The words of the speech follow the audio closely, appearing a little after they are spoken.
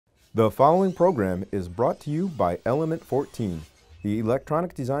The following program is brought to you by Element 14, the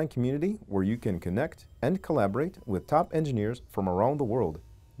electronic design community where you can connect and collaborate with top engineers from around the world.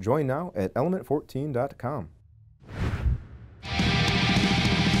 Join now at element14.com.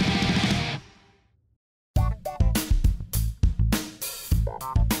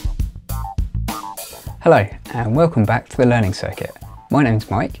 Hello and welcome back to the Learning Circuit. My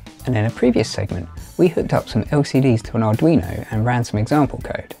name's Mike, and in a previous segment we hooked up some LCDs to an Arduino and ran some example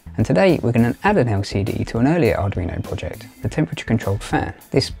code. And today we're going to add an LCD to an earlier Arduino project, the temperature controlled fan.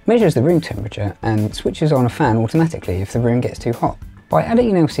 This measures the room temperature and switches on a fan automatically if the room gets too hot. By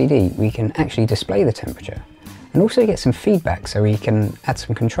adding an LCD we can actually display the temperature and also get some feedback so we can add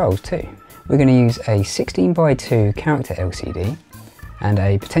some controls too. We're going to use a 16:2 character LCD and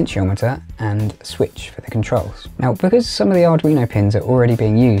a potentiometer and a switch for the controls. Now, because some of the Arduino pins are already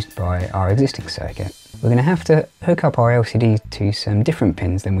being used by our existing circuit, we're going to have to hook up our LCD to some different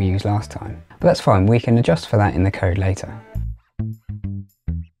pins than we used last time. But that's fine, we can adjust for that in the code later. I'm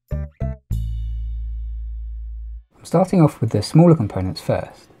starting off with the smaller components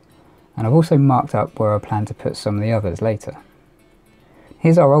first, and I've also marked up where I plan to put some of the others later.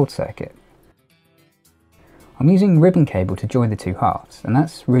 Here's our old circuit. I'm using ribbon cable to join the two halves, and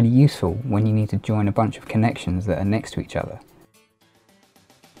that's really useful when you need to join a bunch of connections that are next to each other.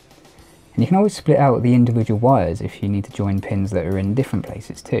 And you can always split out the individual wires if you need to join pins that are in different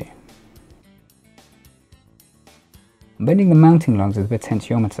places too. I'm bending the mounting lugs of the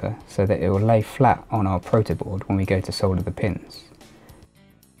potentiometer so that it will lay flat on our protoboard when we go to solder the pins.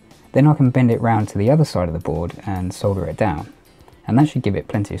 Then I can bend it round to the other side of the board and solder it down, and that should give it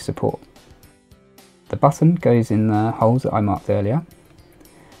plenty of support. The button goes in the holes that I marked earlier,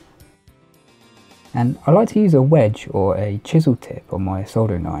 and I like to use a wedge or a chisel tip on my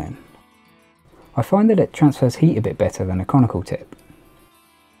soldering iron. I find that it transfers heat a bit better than a conical tip.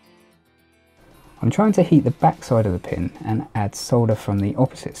 I'm trying to heat the back side of the pin and add solder from the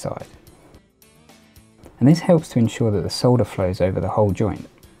opposite side, and this helps to ensure that the solder flows over the whole joint.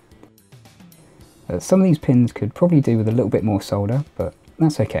 Some of these pins could probably do with a little bit more solder, but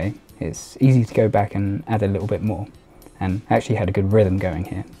that's okay. It's easy to go back and add a little bit more, and actually had a good rhythm going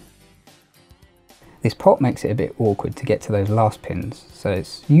here. This pot makes it a bit awkward to get to those last pins, so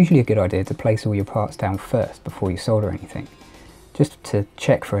it's usually a good idea to place all your parts down first before you solder anything, just to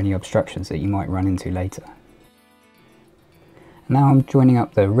check for any obstructions that you might run into later. Now I'm joining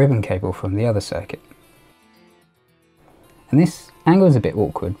up the ribbon cable from the other circuit. And this angle is a bit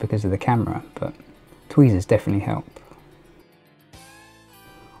awkward because of the camera, but tweezers definitely help.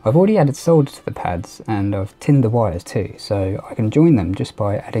 I've already added solder to the pads and I've tinned the wires too, so I can join them just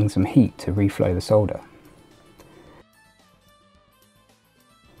by adding some heat to reflow the solder.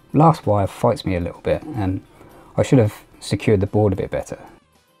 Last wire fights me a little bit, and I should have secured the board a bit better.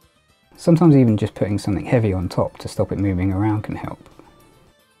 Sometimes even just putting something heavy on top to stop it moving around can help.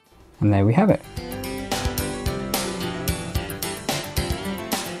 And there we have it.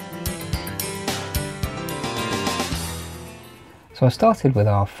 So I started with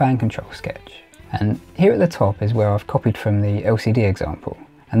our fan control sketch, and here at the top is where I've copied from the LCD example,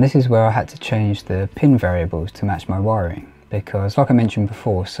 and this is where I had to change the pin variables to match my wiring, because like I mentioned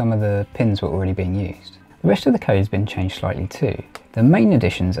before, some of the pins were already being used. The rest of the code has been changed slightly too. The main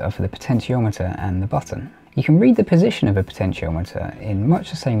additions are for the potentiometer and the button. You can read the position of a potentiometer in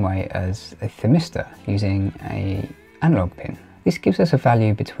much the same way as a thermistor using an analog pin. This gives us a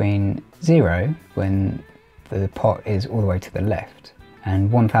value between 0 when the pot is all the way to the left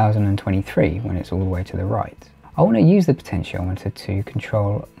and 1023 when it's all the way to the right. I want to use the potentiometer to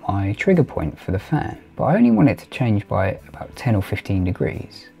control my trigger point for the fan, but I only want it to change by about 10 or 15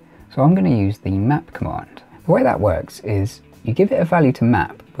 degrees. So I'm going to use the map command. The way that works is you give it a value to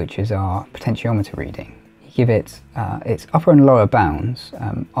map, which is our potentiometer reading. You give it its upper and lower bounds.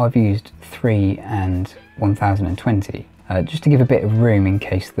 I've used 3 and 1020 just to give a bit of room in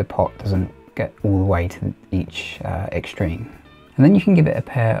case the pot doesn't get all the way to each extreme. And then you can give it a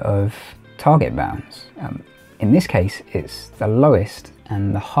pair of target bounds. In this case it's the lowest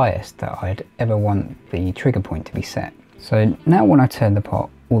and the highest that I'd ever want the trigger point to be set. So now when I turn the pot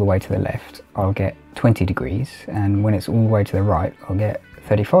all the way to the left I'll get 20 degrees, and when it's all the way to the right I'll get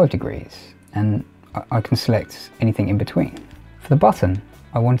 35 degrees, and I can select anything in between. For the button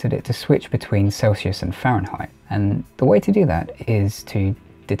I wanted it to switch between Celsius and Fahrenheit, and the way to do that is to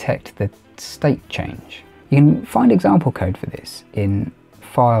detect the state change. You can find example code for this in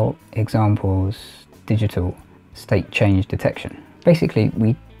File, Examples, Digital, State Change Detection. Basically,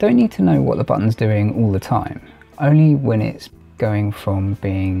 we don't need to know what the button's doing all the time, only when it's going from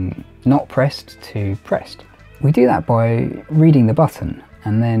being not pressed to pressed. We do that by reading the button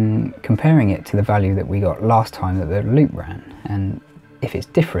and then comparing it to the value that we got last time that the loop ran. And if it's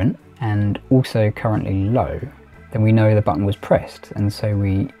different and also currently low, then we know the button was pressed, and so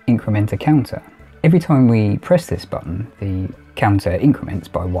we increment a counter. Every time we press this button, the counter increments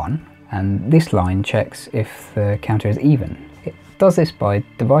by 1, and this line checks if the counter is even. It does this by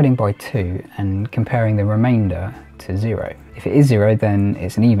dividing by 2 and comparing the remainder to 0. If it is 0, then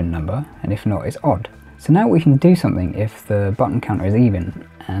it's an even number, and if not, it's odd. So now we can do something if the button counter is even,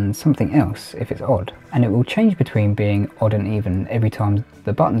 and something else if it's odd. And it will change between being odd and even every time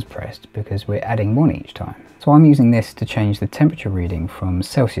the button's pressed, because we're adding 1 each time. So I'm using this to change the temperature reading from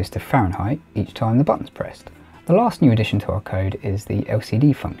Celsius to Fahrenheit each time the button's pressed. The last new addition to our code is the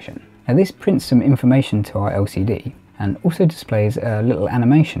LCD function. Now this prints some information to our LCD, and also displays a little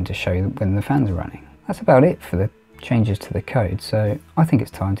animation to show when the fans are running. That's about it for the changes to the code, so I think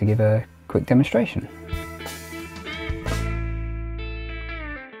it's time to give a quick demonstration.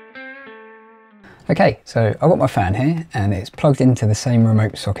 Okay, so I've got my fan here and it's plugged into the same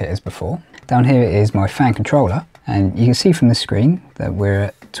remote socket as before. Down here is my fan controller, and you can see from the screen that we're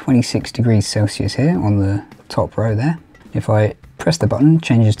at 26 degrees Celsius here on the top row there. If I press the button, it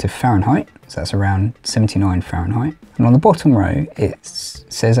changes to Fahrenheit, so that's around 79 Fahrenheit. And on the bottom row, it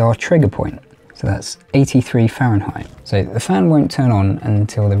says our trigger point, so that's 83 Fahrenheit. So the fan won't turn on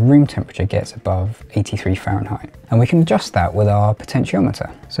until the room temperature gets above 83 Fahrenheit. And we can adjust that with our potentiometer.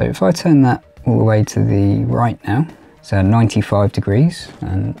 So if I turn that all the way to the right now, so 95 degrees,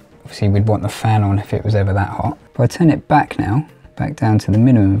 and obviously we'd want the fan on if it was ever that hot. If I turn it back now, back down to the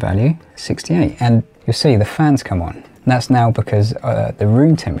minimum value, 68, and you'll see the fans come on. And that's now because the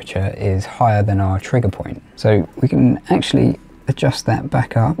room temperature is higher than our trigger point. So we can actually adjust that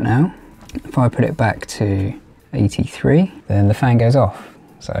back up now. If I put it back to 83, then the fan goes off,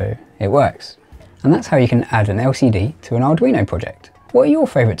 so it works. And that's how you can add an LCD to an Arduino project. What are your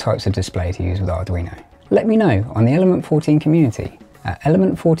favourite types of display to use with Arduino? Let me know on the Element 14 community at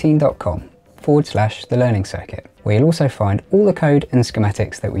element14.com/the learning circuit, where you'll also find all the code and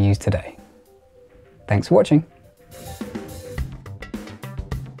schematics that we used today. Thanks for watching.